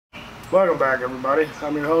Welcome back, everybody.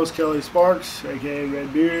 I'm your host, Kelly Sparks, aka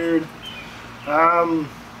Red Beard.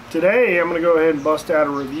 Today I'm going to go ahead and bust out a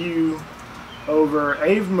review over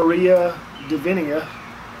Ave Maria Divinia.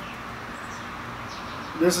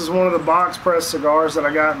 This is one of the box press cigars that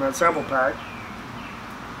I got in that sample pack.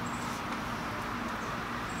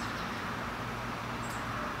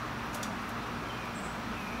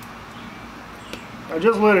 I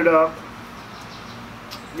just lit it up.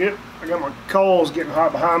 I got my coals getting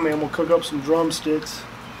hot behind me, and we'll cook up some drumsticks,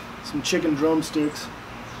 some chicken drumsticks.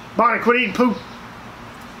 Bonnie, quit eating poop.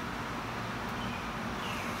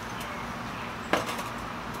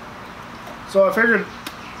 So I figured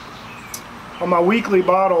on my weekly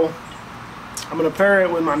bottle, I'm going to pair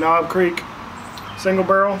it with my Knob Creek single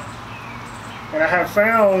barrel. And I have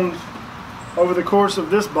found over the course of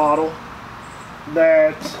this bottle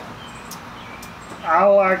that I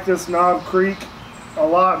like this Knob Creek a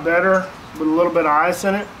lot better with a little bit of ice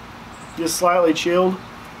in it, just slightly chilled.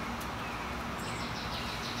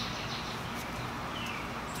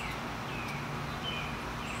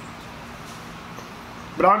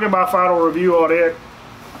 But I'll get my final review on it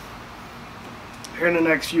here in the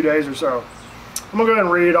next few days or so. I'm gonna go ahead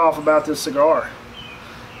and read off about this cigar.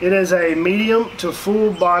 It is a medium to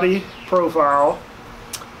full body profile.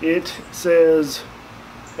 It says,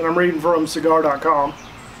 and I'm reading from cigar.com,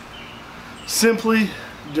 simply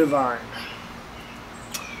divine.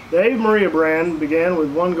 The Ave Maria brand began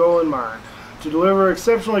with one goal in mind: to deliver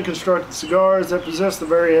exceptionally constructed cigars that possess the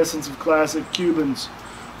very essence of classic Cubans,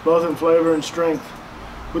 both in flavor and strength.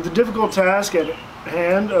 With the difficult task at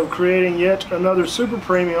hand of creating yet another super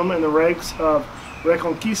premium in the ranks of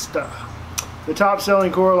Reconquista, the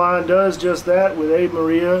top-selling core line does just that with Ave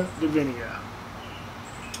Maria Divinia.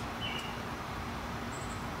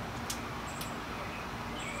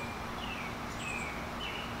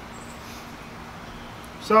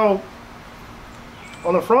 So,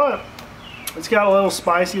 on the front, it's got a little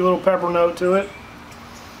spicy little pepper note to it.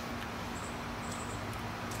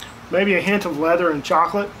 Maybe a hint of leather and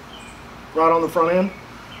chocolate right on the front end.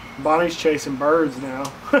 Bonnie's chasing birds now.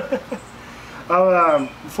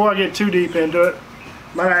 Before I get too deep into it,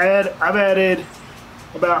 I've added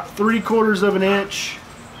about 3/4 of an inch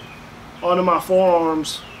onto my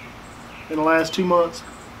forearms in the last 2 months.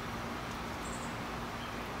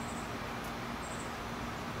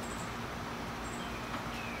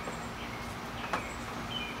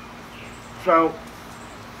 So,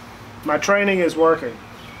 my training is working,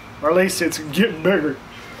 or at least it's getting bigger.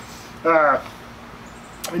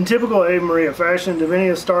 In typical Ave Maria fashion,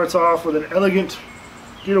 Divinia starts off with an elegant,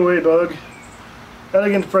 get away bug,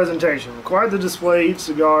 elegant presentation. Quite the display, each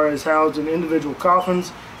cigar is housed in individual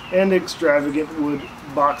coffins and extravagant wood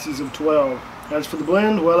boxes of 12. As for the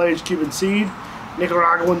blend, well-aged Cuban seed,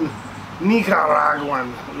 Nicaraguan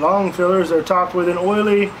long fillers are topped with an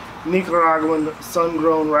oily Nicaraguan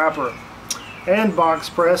sun-grown wrapper and box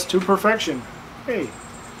pressed to perfection. Hey.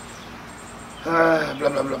 Blah,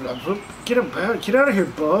 blah, blah, blah. Get out of here,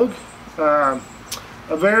 bug.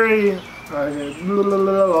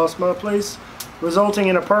 Lost my place. Resulting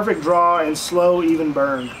in a perfect draw and slow, even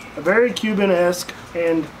burn. A very Cuban-esque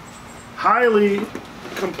and highly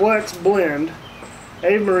complex blend,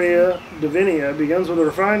 Ave Maria Divinia begins with a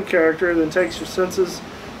refined character, then takes your senses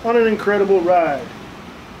on an incredible ride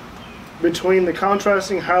between the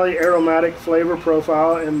contrasting, highly aromatic flavor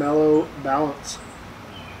profile and mellow balance.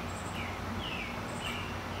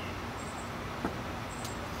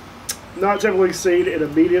 Not typically seen in a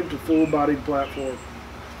medium to full-bodied platform.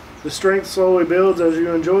 The strength slowly builds as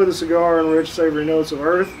you enjoy the cigar, and rich, savory notes of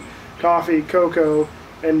earth, coffee, cocoa,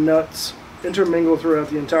 and nuts intermingle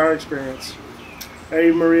throughout the entire experience.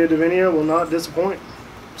 Ave Maria Divinia will not disappoint.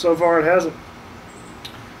 So far, it hasn't.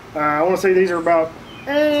 I want to say these are about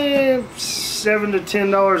 $7 to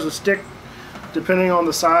 $10 a stick, depending on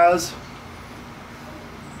the size.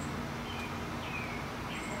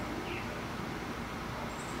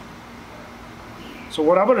 So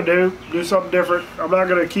what I'm going to do something different. I'm not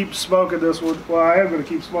going to keep smoking this one. Well, I am going to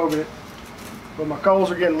keep smoking it, but my coals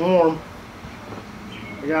are getting warm.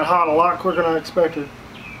 They got hot a lot quicker than I expected.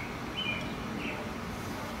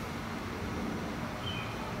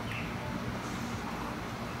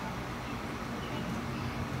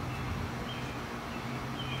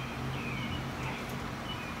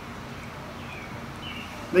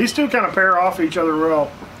 These two kind of pair off each other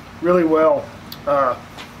really well.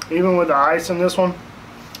 Even with the ice in this one,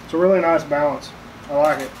 it's a really nice balance. I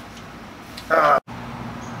like it.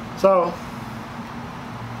 So,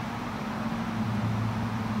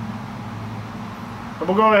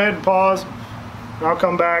 we'll go ahead and pause, and I'll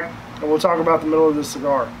come back and we'll talk about the middle of this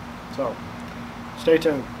cigar. So, stay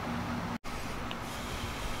tuned.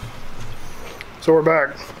 So we're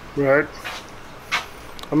back, right?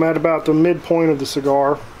 I'm at about the midpoint of the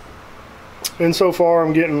cigar, and so far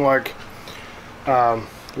I'm getting like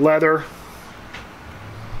leather,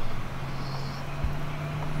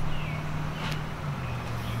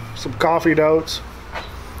 some coffee notes,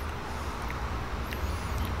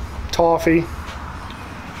 toffee,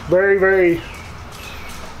 very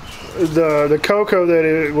the cocoa that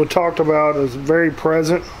it was talked about is very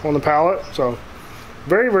present on the palate, so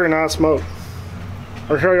very nice smoke.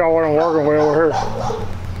 I'll show y'all what I'm working with over here.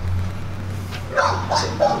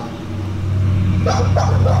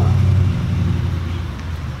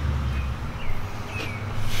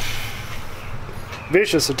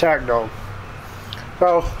 Vicious attack dog.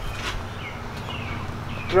 So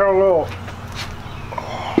throw a little.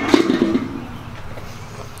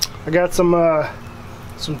 I got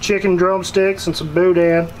some chicken drumsticks and some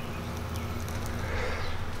boudin.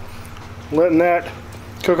 Letting that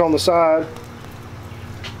cook on the side.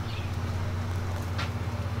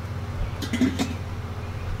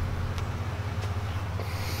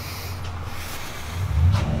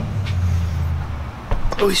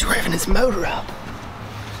 Oh, he's revving his motor up.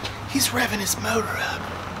 He's revving his motor up.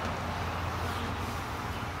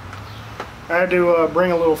 I had to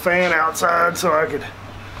bring a little fan outside so I could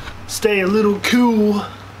stay a little cool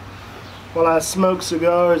while I smoke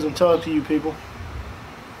cigars and talk to you people.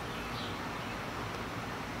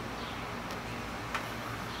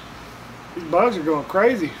 These bugs are going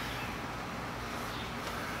crazy.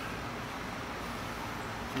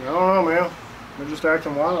 I don't know, man. They're just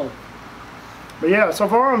acting wild. But yeah, so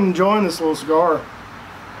far I'm enjoying this little cigar.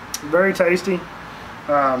 Very tasty.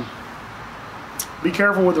 Be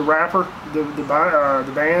careful with the wrapper, the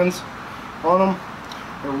bands on them.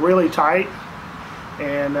 They're really tight,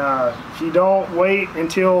 and if you don't wait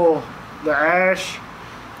until the ash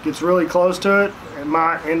gets really close to it, it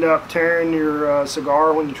might end up tearing your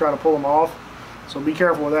cigar when you try to pull them off. So be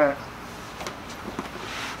careful with that.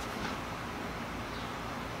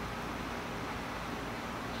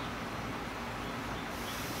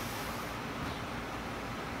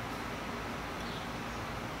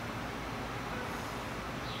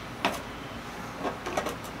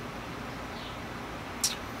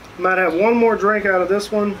 Might have one more drink out of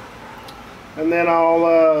this one, and then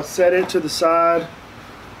I'll set it to the side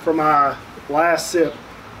for my last sip.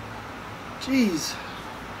 Jeez.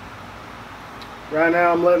 Right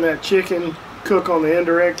now I'm letting that chicken cook on the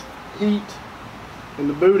indirect heat and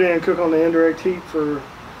the boudin cook on the indirect heat for,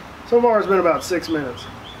 so far it's been about 6 minutes.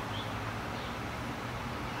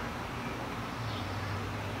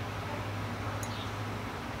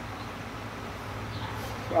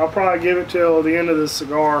 I'll probably give it till the end of this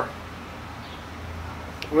cigar,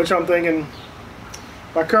 which I'm thinking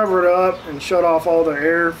if I cover it up and shut off all the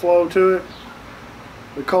air flow to it,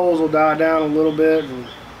 the coals will die down a little bit. And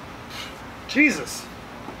Jesus.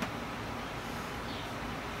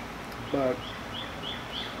 But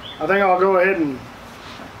I think I'll go ahead and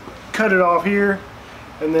cut it off here,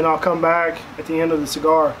 and then I'll come back at the end of the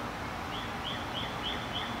cigar.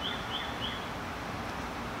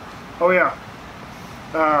 Oh yeah.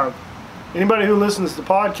 Anybody who listens to the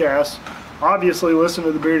podcast obviously listen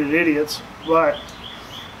to the Bearded Idiots, but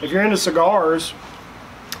if you're into cigars,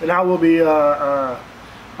 and I will be I'll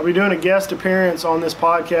be doing a guest appearance on this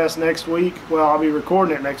podcast next week. Well, I'll be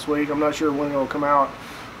recording it next week. I'm not sure when it'll come out,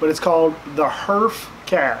 but it's called the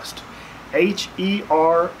Herfcast, H-E-R-F-C-A-S-T,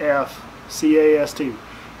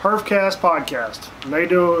 Herfcast podcast. And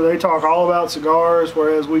they talk all about cigars,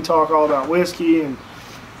 whereas we talk all about whiskey and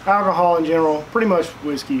alcohol in general, pretty much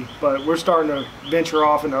whiskey, but we're starting to venture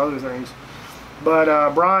off into other things.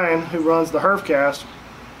 But Brian, who runs the Herfcast,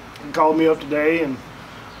 called me up today and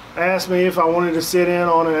asked me if I wanted to sit in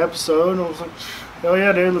on an episode, and I was like, hell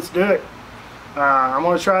yeah, dude, let's do it. I'm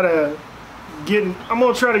gonna try to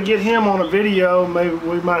get him on a video. Maybe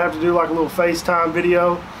we might have to do like a little FaceTime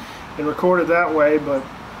video and record it that way, but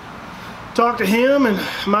talk to him and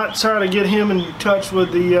might try to get him in touch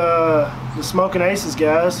with the Smoking Aces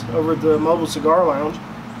guys over at the Mobile Cigar Lounge.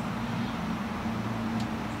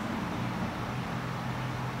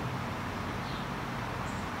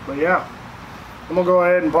 But yeah, I'm gonna go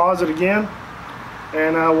ahead and pause it again,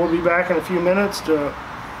 and we'll be back in a few minutes to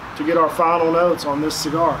get our final notes on this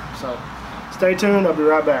cigar. So stay tuned, I'll be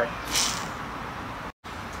right back.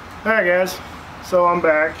 Alright guys, so I'm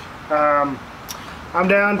back. I'm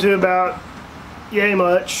down to about yay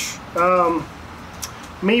much.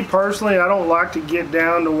 Me personally, I don't like to get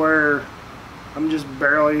down to where I'm just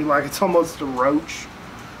barely, like it's almost a roach.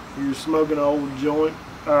 You're smoking an old joint.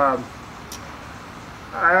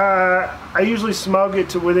 I usually smoke it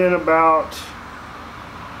to within about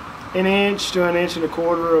an inch to an inch and a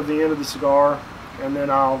quarter of the end of the cigar, and then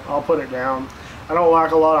I'll put it down. I don't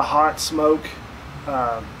like a lot of hot smoke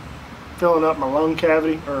filling up my lung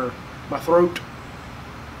cavity or my throat.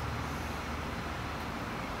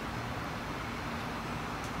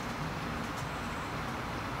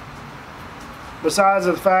 Besides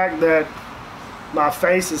the fact that my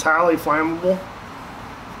face is highly flammable,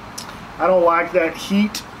 I don't like that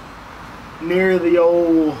heat near the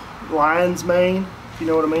old lion's mane, if you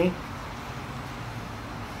know what I mean.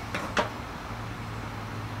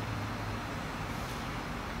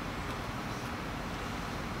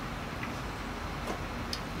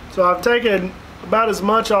 So I've taken about as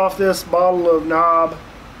much off this bottle of knob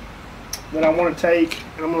that I want to take,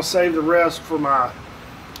 and I'm going to save the rest for my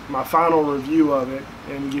final review of it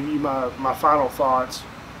and give you my final thoughts.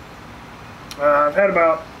 I've had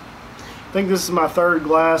about, I think this is my third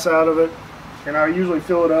glass out of it, and I usually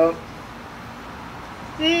fill it up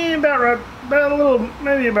about a little,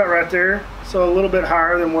 maybe about right there, so a little bit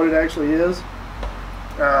higher than what it actually is.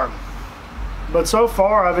 But so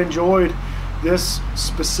far I've enjoyed this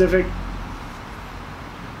specific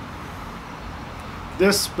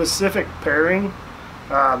pairing.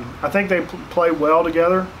 I think they play well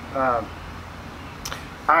together.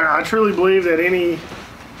 I truly believe that any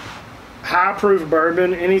high proof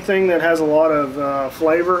bourbon, anything that has a lot of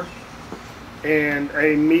flavor and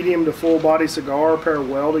a medium to full body cigar pair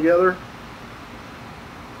well together.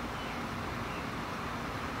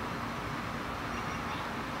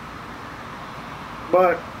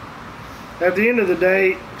 But at the end of the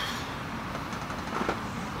day,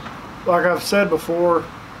 like I've said before,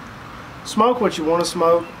 smoke what you want to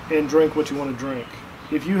smoke and drink what you want to drink.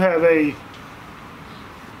 If you have a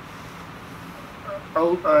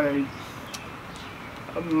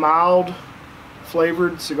mild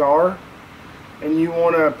flavored cigar and you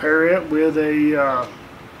want to pair it with a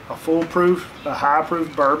foolproof, a high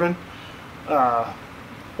proof bourbon,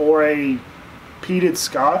 or a peated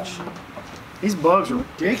scotch, these bugs are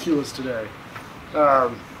ridiculous today.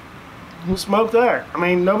 Smoke that. I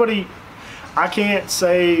mean, I can't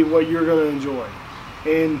say what you're going to enjoy,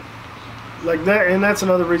 and like that, and that's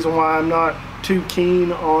another reason why I'm not too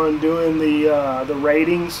keen on doing the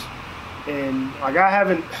ratings. And like I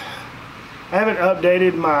haven't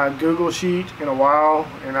updated my Google sheet in a while,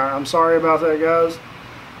 and I'm sorry about that, guys,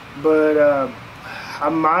 but I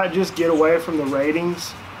might just get away from the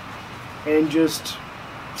ratings and just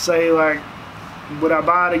say, like, would I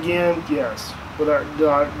buy it again? Yes. Do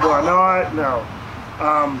I not? No.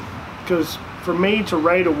 Because for me to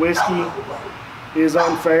rate a whiskey is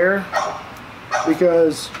unfair,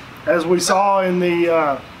 because as we saw in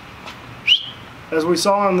the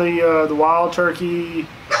Wild Turkey,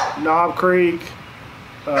 Knob Creek,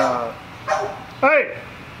 hey,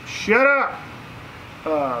 shut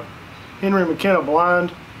up, Henry McKenna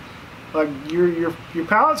Blind, like your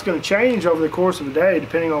palate's going to change over the course of the day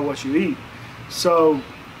depending on what you eat. So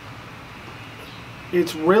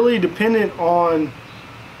it's really dependent on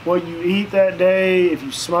what you eat that day. If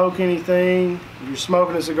you smoke anything, if you're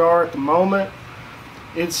smoking a cigar at the moment,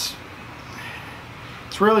 it's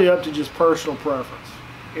really up to just personal preference,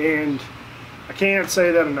 and I can't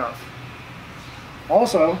say that enough.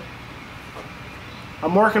 Also,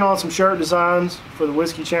 I'm working on some shirt designs for the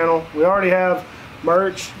Whiskey Channel. We already have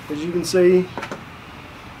merch, as you can see.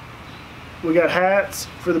 We got hats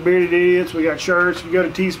for the Bearded Idiots. We got shirts. If you go to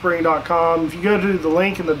teespring.com, if you go to the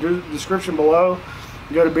link in the description below,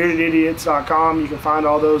 you go to beardedidiots.com, you can find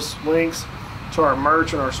all those links to our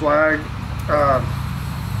merch and our swag.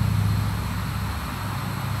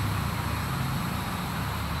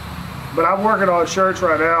 But I'm working on shirts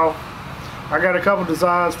right now. I got a couple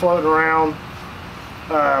designs floating around.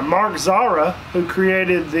 Mark Zara, who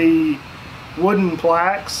created the wooden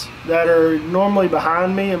plaques that are normally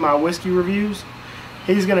behind me in my whiskey reviews,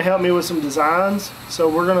 he's going to help me with some designs. So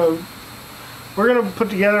we're gonna put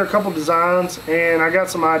together a couple designs, and I got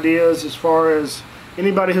some ideas as far as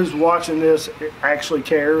anybody who's watching this actually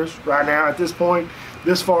cares right now at this point,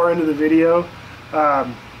 this far into the video.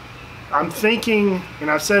 I'm thinking,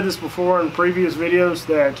 and I've said this before in previous videos,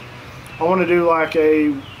 that I want to do like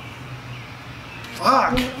a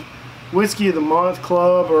Whiskey of the Month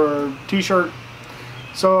club or t-shirt.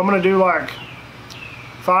 So I'm going to do like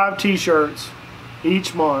 5 t-shirts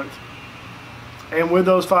each month, and with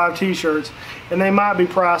those 5 t-shirts, and they might be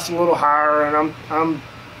priced a little higher, and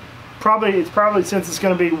it's probably since it's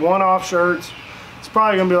going to be one-off shirts, it's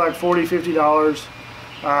probably going to be like $40–50.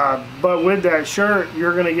 But with that shirt,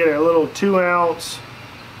 you're going to get a little 2-ounce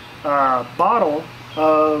bottle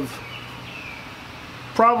of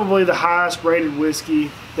probably the highest rated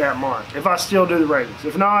whiskey that month, if I still do the ratings.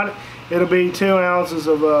 If not, it'll be 2 ounces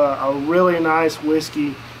of a really nice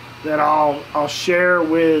whiskey that I'll share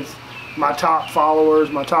with my top followers,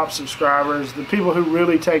 my top subscribers, the people who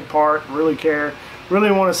really take part, really care,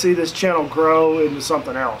 really want to see this channel grow into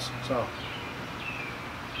something else. So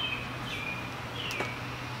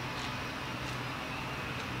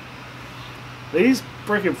these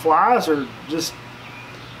freaking flies are just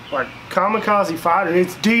like kamikaze fighters.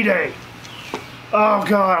 It's D-Day. Oh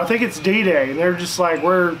God, I think it's D-Day, and they're just like,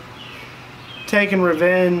 we're taking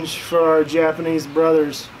revenge for our Japanese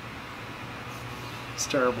brothers. It's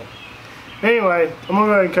terrible. Anyway, I'm gonna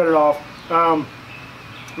go ahead and cut it off.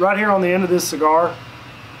 Right here on the end of this cigar,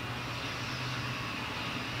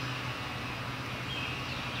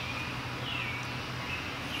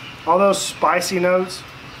 all those spicy notes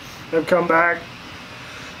have come back.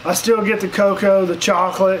 I still get the cocoa, the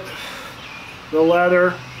chocolate, the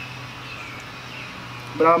leather,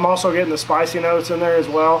 but I'm also getting the spicy notes in there as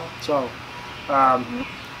well. So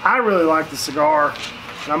I really like the cigar.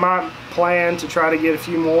 I might plan to try to get a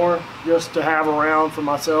few more just to have around for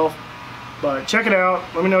myself. But check it out.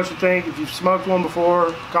 Let me know what you think. If you've smoked one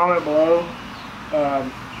before, comment below.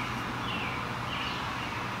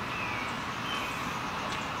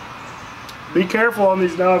 Be careful on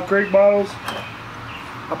these Knob Creek bottles.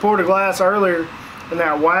 I poured a glass earlier and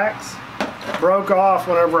that wax broke off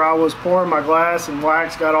whenever I was pouring my glass, and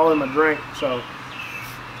wax got all in my drink. So,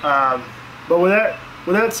 but with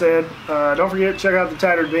that said, don't forget to check out the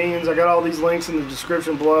Tattered Beans. I got all these links in the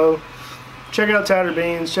description below. Check out Tattered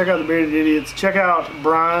Beans. Check out the Bearded Idiots. Check out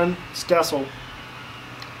Brian Stessel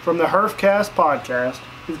from the Herfcast podcast.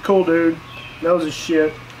 He's a cool dude. Knows his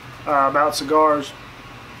shit about cigars.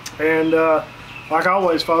 And like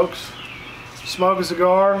always, folks, smoke a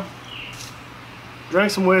cigar,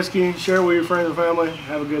 drink some whiskey, share it with your friends and family.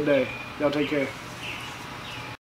 Have a good day. Y'all take care.